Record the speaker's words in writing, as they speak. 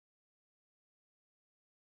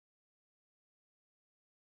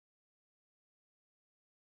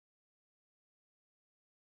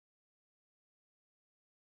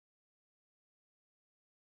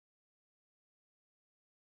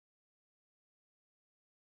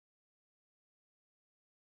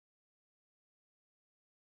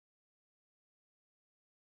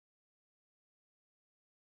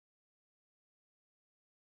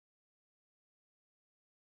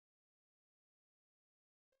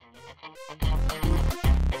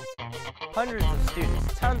Hundreds of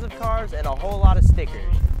students, tons of cars, and a whole lot of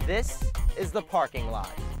stickers. This is the parking lot.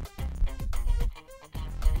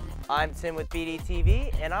 I'm Tim with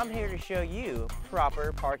BDTV, and I'm here to show you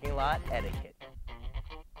proper parking lot etiquette.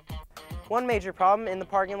 One major problem in the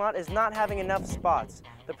parking lot is not having enough spots.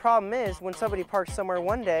 The problem is when somebody parks somewhere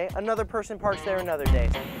one day, another person parks there another day.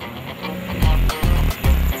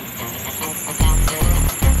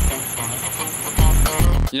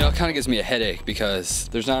 You know, it kind of gives me a headache because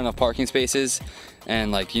there's not enough parking spaces,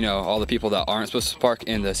 and all the people that aren't supposed to park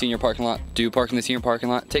in the senior parking lot do park in the senior parking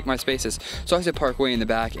lot, take my spaces. So I have to park way in the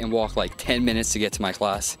back and walk like 10 minutes to get to my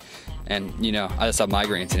class. And I just have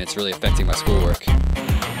migraines and it's really affecting my schoolwork.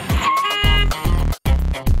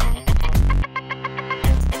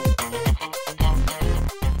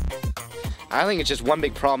 I think it's just one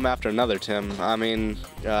big problem after another, Tim. I mean,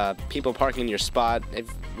 people parking in your spot.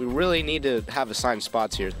 We really need to have assigned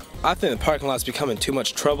spots here. I think the parking lot's becoming too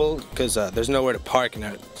much trouble because there's nowhere to park and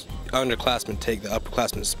underclassmen take the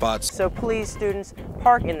upperclassmen spots. So please, students,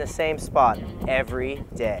 park in the same spot every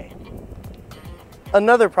day.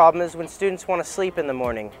 Another problem is when students want to sleep in the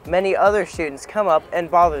morning. Many other students come up and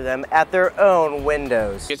bother them at their own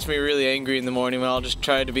windows. It gets me really angry in the morning when I'll just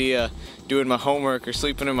try to be doing my homework or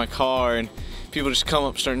sleeping in my car and people just come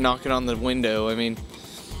up and start knocking on the window. I mean,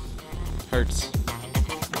 hurts.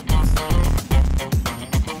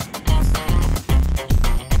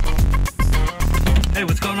 Hey,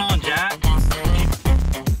 what's going on, Jack?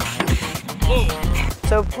 Whoa.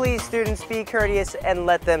 So please, students, be courteous and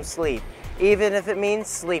let them sleep, even if it means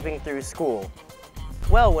sleeping through school.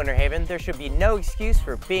 Well, Winter Haven, there should be no excuse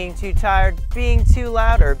for being too tired, being too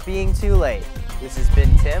loud, or being too late. This has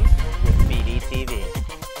been Tim with BDTV.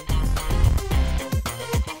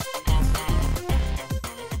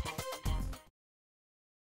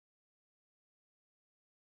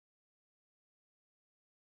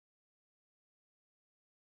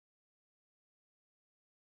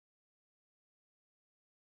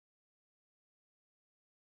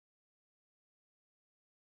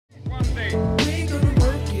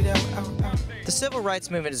 The Civil Rights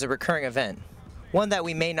Movement is a recurring event, one that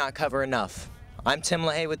we may not cover enough. I'm Tim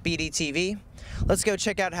Haie with BDTV. Let's go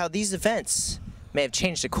check out how these events may have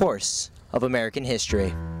changed the course of American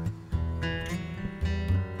history.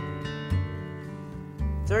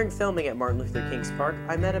 During filming at Martin Luther King's Park,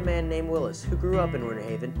 I met a man named Willis who grew up in Winter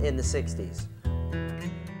Haven in the 60s.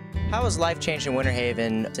 How has life changed in Winter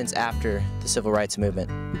Haven since after the Civil Rights Movement?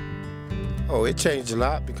 Oh, it changed a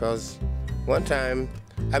lot because one time,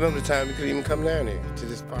 I remember the time we couldn't even come down here to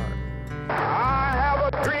this park. I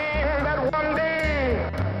have a dream that one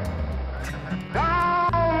day,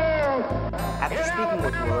 After speaking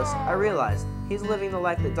with Willis, I realized he's living the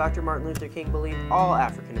life that Dr. Martin Luther King believed all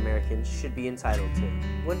African Americans should be entitled to.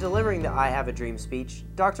 When delivering the I Have a Dream speech,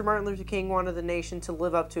 Dr. Martin Luther King wanted the nation to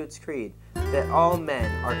live up to its creed, that all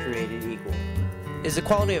men are created equal. Is the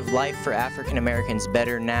quality of life for African Americans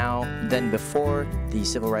better now than before the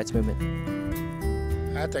Civil Rights Movement?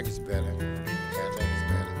 I think it's better. I think it's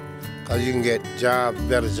better. Because you can get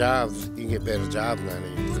better jobs. You can get better jobs now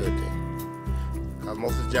than you could then. Because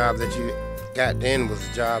most of the jobs that you got then was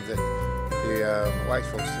the job that the white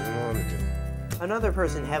folks didn't want to do. Another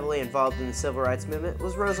person heavily involved in the Civil Rights Movement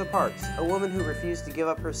was Rosa Parks, a woman who refused to give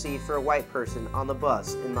up her seat for a white person on the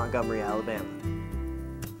bus in Montgomery, Alabama.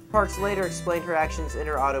 Parks later explained her actions in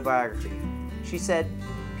her autobiography. She said,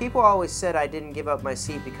 "People always said I didn't give up my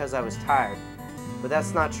seat because I was tired. But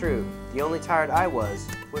that's not true. The only tired I was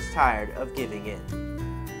tired of giving in."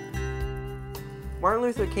 Martin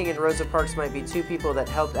Luther King and Rosa Parks might be two people that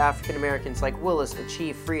helped African Americans like Willis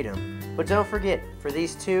achieve freedom. But don't forget, for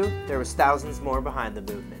these two, there was thousands more behind the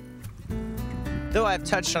movement. Though I've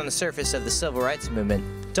touched on the surface of the Civil Rights Movement,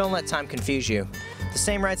 don't let time confuse you. The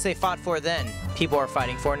same rights they fought for then, people are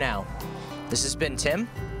fighting for now. This has been Tim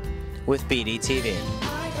with BDTV.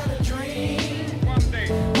 I got a dream. One day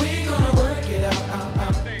we're gonna work it out.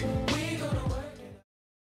 We're gonna work it out.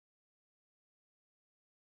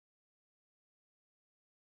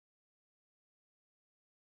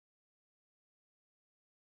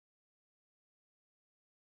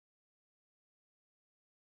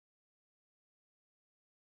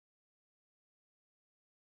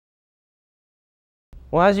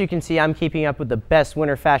 Well, as you can see, I'm keeping up with the best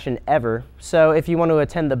winter fashion ever. So if you want to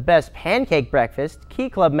attend the best pancake breakfast, Key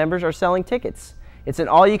Club members are selling tickets. It's an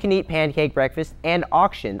all-you-can-eat pancake breakfast and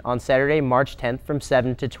auction on Saturday, March 10th from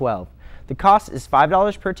 7 to 12. The cost is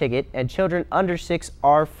 $5 per ticket, and children under 6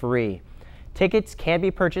 are free. Tickets can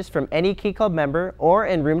be purchased from any Key Club member or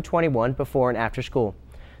in room 21 before and after school.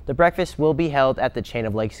 The breakfast will be held at the Chain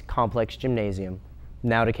of Lakes Complex Gymnasium.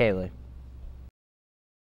 Now to Kaylee.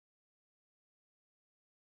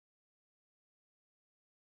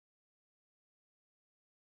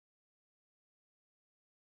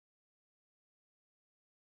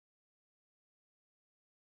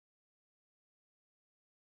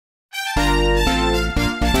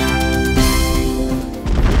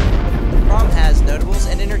 Prom has notables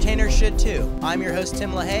and entertainers should too. I'm your host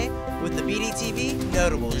Tim LaHaye with the BDTV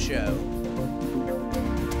Notables Show.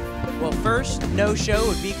 Well, first, no show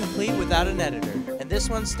would be complete without an editor, and this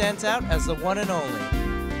one stands out as the one and only.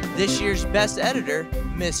 This year's best editor,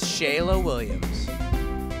 Miss Shayla Williams.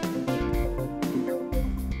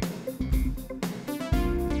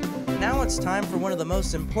 Now it's time for one of the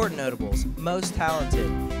most important notables, most talented,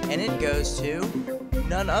 and it goes to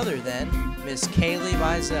none other than Miss Kaylee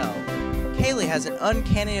Mizell. Kaylee has an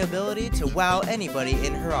uncanny ability to wow anybody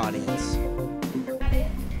in her audience.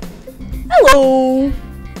 Hello!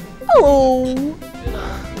 Hello!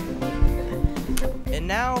 And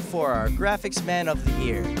now for our Graphics Man of the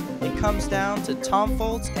Year. It comes down to Tom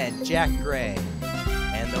Foltz and Jack Gray.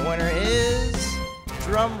 And the winner is,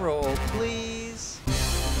 drum roll please,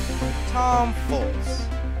 Tom Foltz.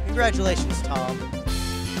 Congratulations, Tom.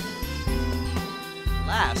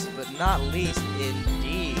 Last but not least,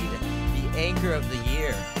 indeed, the Anchor of the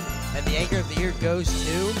Year. And the Anchor of the Year goes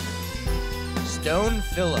to Stone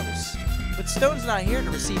Phillips. But Stone's not here to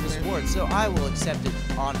receive his award, so I will accept it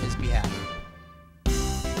on his behalf.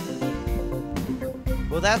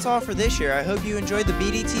 Well, that's all for this year. I hope you enjoyed the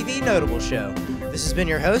BDTV Notable Show. This has been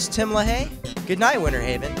your host, Tim LaHaye. Good night, Winter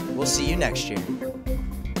Haven. We'll see you next year.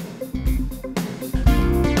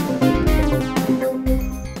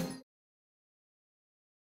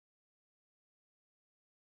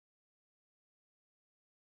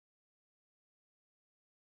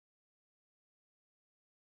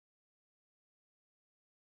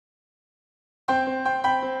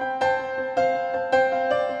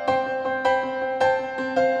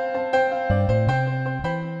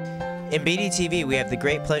 In BDTV, we have the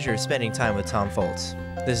great pleasure of spending time with Tom Foltz.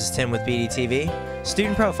 This is Tim with BDTV.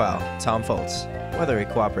 Student profile, Tom Foltz, whether he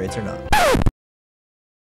cooperates or not.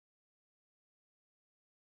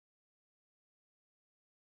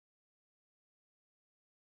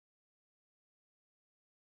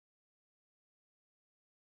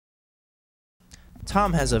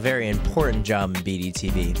 Tom has a very important job in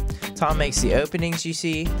BDTV. Tom makes the openings you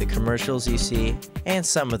see, the commercials you see, and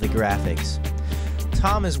some of the graphics.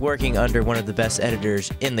 Tom is working under one of the best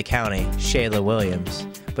editors in the county, Shayla Williams,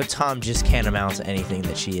 but Tom just can't amount to anything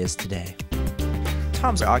that she is today.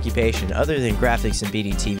 Tom's occupation, other than graphics and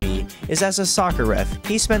BDTV, is as a soccer ref.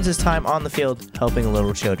 He spends his time on the field helping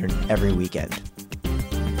little children every weekend.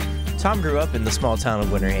 Tom grew up in the small town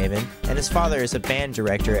of Winter Haven, and his father is a band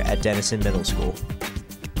director at Denison Middle School.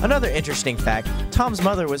 Another interesting fact, Tom's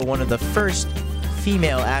mother was one of the first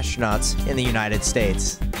female astronauts in the United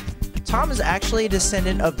States. Tom is actually a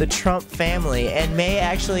descendant of the Trump family and may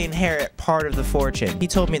actually inherit part of the fortune. He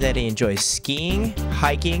told me that he enjoys skiing,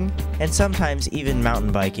 hiking, and sometimes even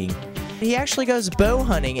mountain biking. He actually goes bow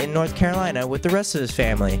hunting in North Carolina with the rest of his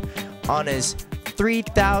family on his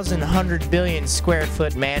 3,100 billion square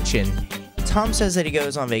foot mansion. Tom says that he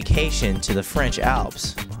goes on vacation to the French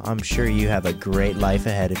Alps. I'm sure you have a great life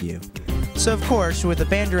ahead of you. So of course, with a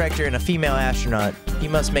band director and a female astronaut, you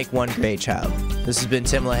must make one great child. This has been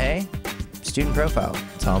Tim LaHaye, Student Profile,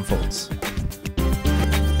 Tom Foltz.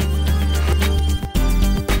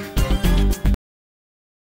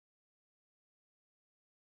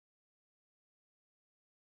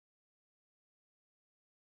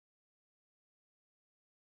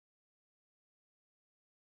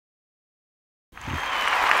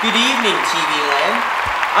 Good evening, TV Land.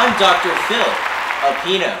 I'm Dr. Phil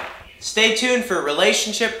Alpino. Stay tuned for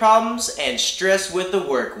relationship problems and stress with the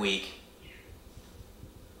work week.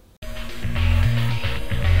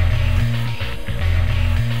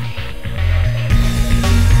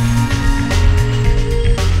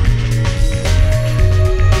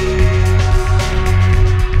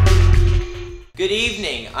 Good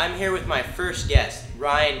evening. I'm here with my first guest,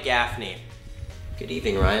 Ryan Gaffney. Good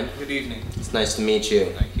evening, Ryan. Good evening. It's nice to meet you.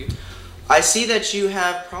 Thank you. I see that you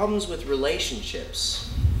have problems with relationships.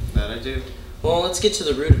 That I do. Well, let's get to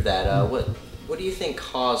the root of that. What do you think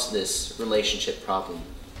caused this relationship problem?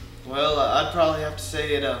 Well, I'd probably have to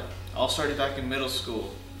say it all started back in middle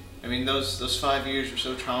school. I mean, those 5 years were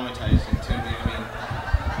so traumatizing to me. I mean,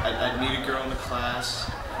 I'd meet a girl in the class.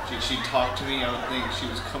 She'd talk to me. I would think she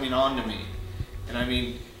was coming on to me. And I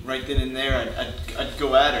mean, right then and there, I'd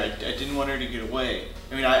go at her. I didn't want her to get away.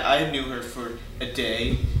 I mean, I knew her for a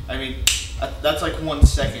day. I mean, That's like 1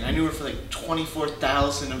 second. I knew her for like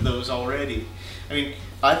 24,000 of those already. I mean,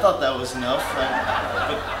 I thought that was enough,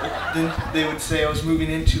 but then they would say I was moving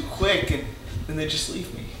in too quick, and then they'd just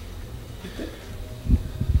leave me.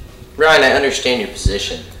 Ryan, I understand your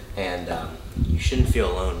position, and you shouldn't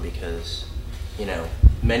feel alone because, you know,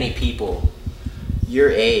 many people your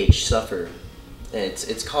age suffer.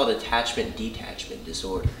 It's called attachment-detachment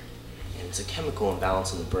disorder, and it's a chemical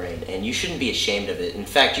imbalance in the brain, and you shouldn't be ashamed of it. In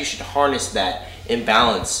fact, you should harness that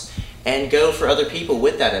imbalance and go for other people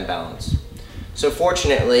with that imbalance. So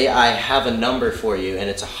fortunately, I have a number for you, and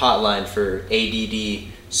it's a hotline for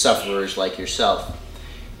ADD sufferers like yourself.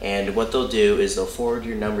 And what they'll do is they'll forward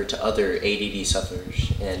your number to other ADD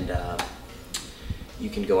sufferers, and you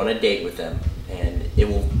can go on a date with them. And it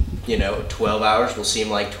will, 12 hours will seem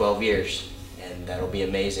like 12 years, and that'll be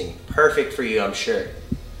amazing. Perfect for you, I'm sure.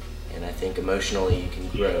 And I think emotionally you can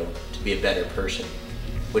grow to be a better person.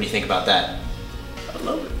 What do you think about that? I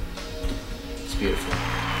love it. It's beautiful.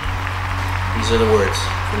 These are the words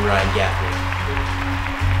from Ryan Gaffney.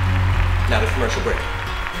 Now to commercial break.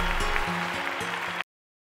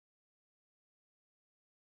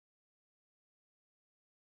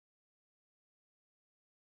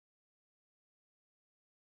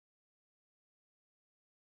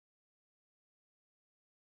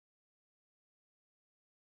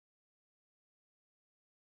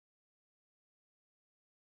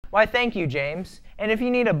 Why, thank you, James. And if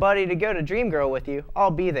you need a buddy to go to Dreamgirl with you,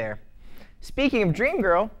 I'll be there. Speaking of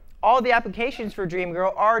Dreamgirl, all the applications for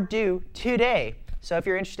Dreamgirl are due today. So if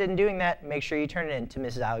you're interested in doing that, make sure you turn it in to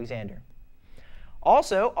Mrs. Alexander.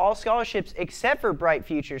 Also, all scholarships except for Bright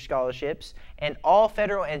Future scholarships and all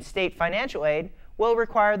federal and state financial aid will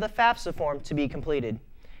require the FAFSA form to be completed.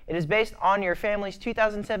 It is based on your family's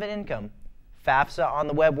 2007 income. FAFSA on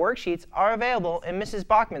the web worksheets are available in Mrs.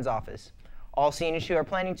 Bachman's office. All seniors who are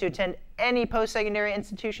planning to attend any post-secondary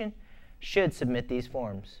institution should submit these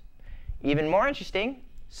forms. Even more interesting,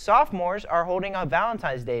 sophomores are holding a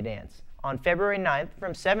Valentine's Day dance on February 9th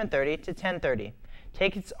from 7:30 to 10:30.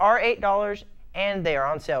 Tickets are $8 and they are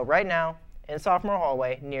on sale right now in sophomore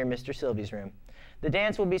hallway near Mr. Sylvie's room. The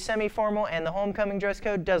dance will be semi-formal and the homecoming dress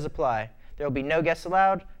code does apply. There will be no guests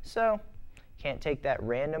allowed, so can't take that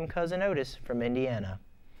random cousin Otis from Indiana.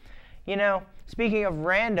 Speaking of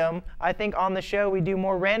random, I think on the show we do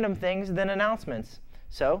more random things than announcements.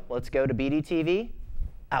 So let's go to BDTV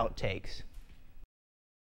Outtakes.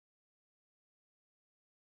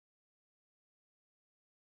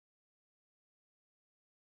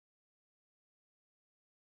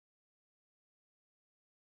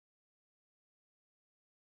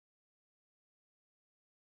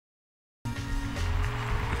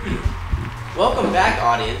 Welcome back,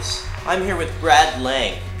 audience. I'm here with Brad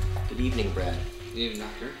Lang. Good evening, Brad. Good evening,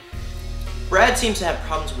 Doctor. Brad seems to have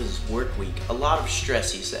problems with his work week. A lot of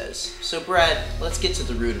stress, he says. So Brad, let's get to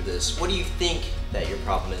the root of this. What do you think that your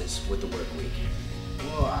problem is with the work week?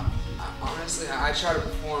 Well, honestly, I try to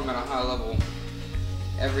perform at a high level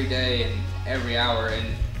every day and every hour, and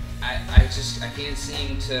I can't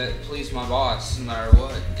seem to please my boss no matter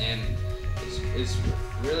what, and it's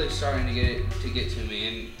really starting to get to me,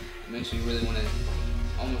 and it makes me really want to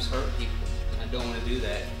almost hurt people. I don't want to do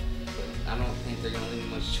that, but I don't think they're going to leave me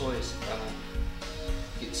much choice if I don't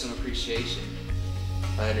get some appreciation.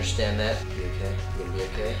 I understand that. You okay? You gonna be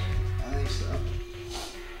okay? I think so.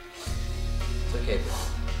 It's okay,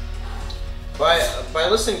 bro. By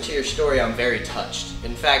listening to your story, I'm very touched.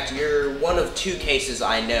 In fact, you're one of two cases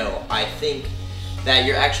I know. I think that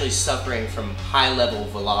you're actually suffering from high-level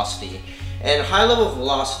velocity. And high-level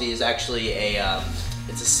velocity is actually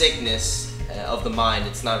it's a sickness of the mind.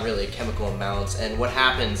 It's not really a chemical imbalance. And what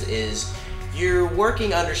happens is you're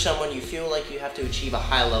working under someone, you feel like you have to achieve a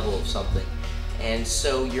high level of something. And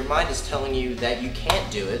so your mind is telling you that you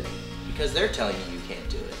can't do it because they're telling you you can't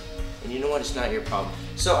do it. And you know what? It's not your problem.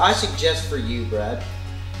 So I suggest for you, Brad,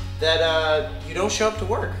 that you don't show up to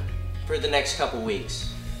work for the next couple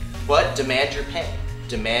weeks, but demand your pay.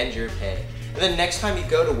 Demand your pay. And then next time you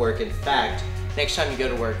go to work, in fact, next time you go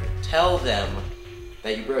to work, tell them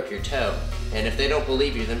that you broke your toe. And if they don't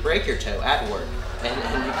believe you, then break your toe at work. And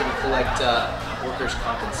you can collect workers'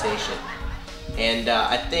 compensation. And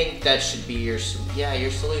I think that should be your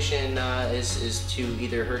solution is to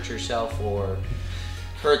either hurt yourself or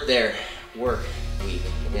hurt their work week.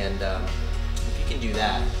 And if you can do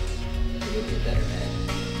that, you'll be a better man.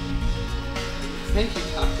 Thank you,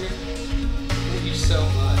 Doctor. Thank you so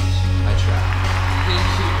much. I try.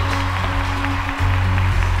 Thank you.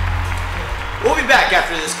 We'll be back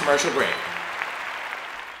after this commercial break.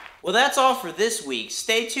 Well, that's all for this week.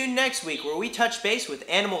 Stay tuned next week where we touch base with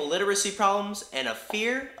animal literacy problems and a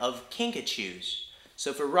fear of kinkajous.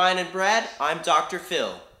 So for Ryan and Brad, I'm Dr.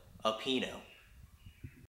 Phil, a Pino.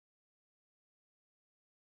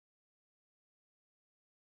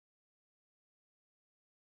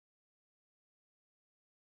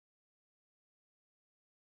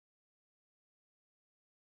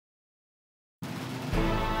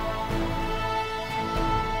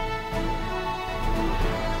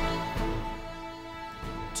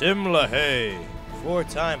 Tim LaHaye,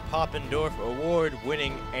 4-time Poppendorf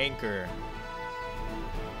Award-winning anchor.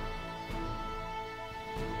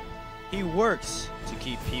 He works to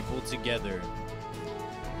keep people together.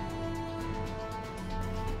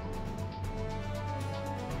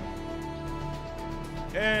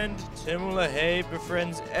 And Tim LaHaye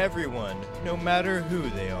befriends everyone, no matter who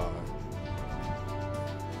they are.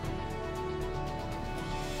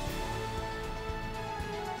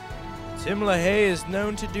 Tim LaHaye is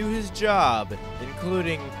known to do his job,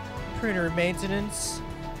 including printer maintenance,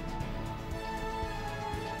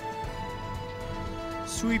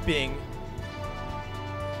 sweeping,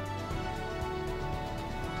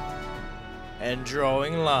 and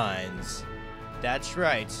drawing lines. That's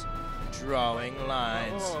right, drawing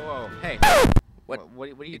lines. Whoa. Hey, what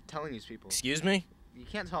are you telling these people? Excuse me? You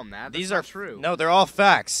can't tell them that. These That's are not true. No, they're all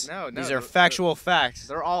facts. No, these are factual facts.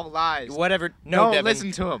 They're all lies. Whatever. No, Don't Devin.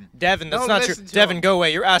 listen to them. Devin, that's Don't not true. listen to Devin, him. go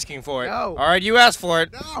away. You're asking for it. No. All right, you asked for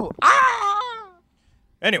it. No.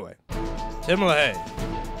 Anyway, Tim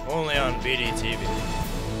LaHaye, only on BDTV.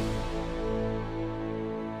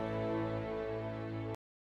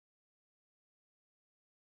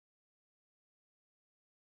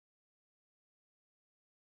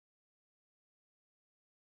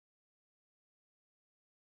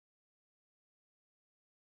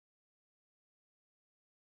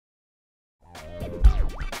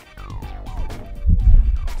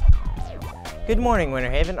 Good morning, Winter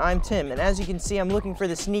Haven. I'm Tim, and as you can see, I'm looking for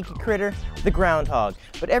the sneaky critter, the groundhog.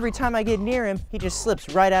 But every time I get near him, he just slips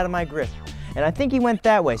right out of my grip. And I think he went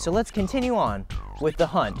that way, so let's continue on with the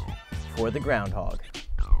hunt for the groundhog.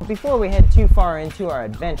 But before we head too far into our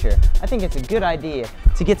adventure, I think it's a good idea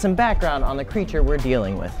to get some background on the creature we're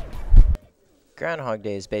dealing with. Groundhog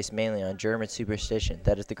Day is based mainly on German superstition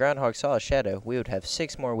that if the groundhog saw a shadow, we would have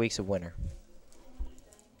 6 more weeks of winter.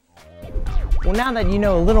 Well, now that you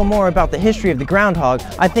know a little more about the history of the groundhog,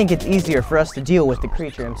 I think it's easier for us to deal with the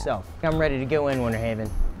creature himself. I'm ready to go in, Winter Haven.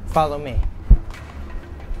 Follow me.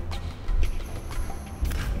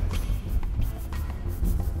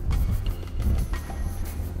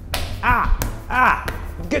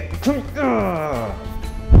 Get the creature!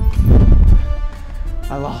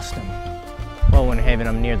 I lost him. Well, Winter Haven,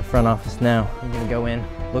 I'm near the front office now. I'm gonna go in,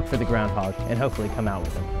 look for the groundhog, and hopefully come out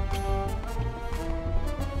with him.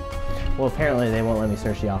 Well, apparently they won't let me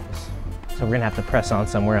search the office, so we're gonna have to press on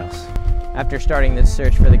somewhere else. After starting this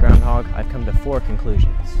search for the groundhog, I've come to 4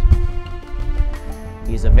 conclusions.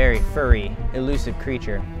 He's a very furry, elusive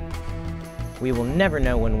creature. We will never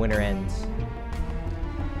know when winter ends.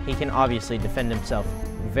 He can obviously defend himself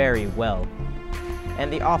very well.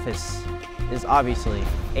 And the office is obviously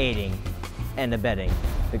aiding and abetting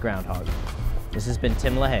the groundhog. This has been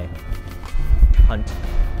Tim LaHaye, Hunt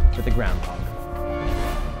for the Groundhog.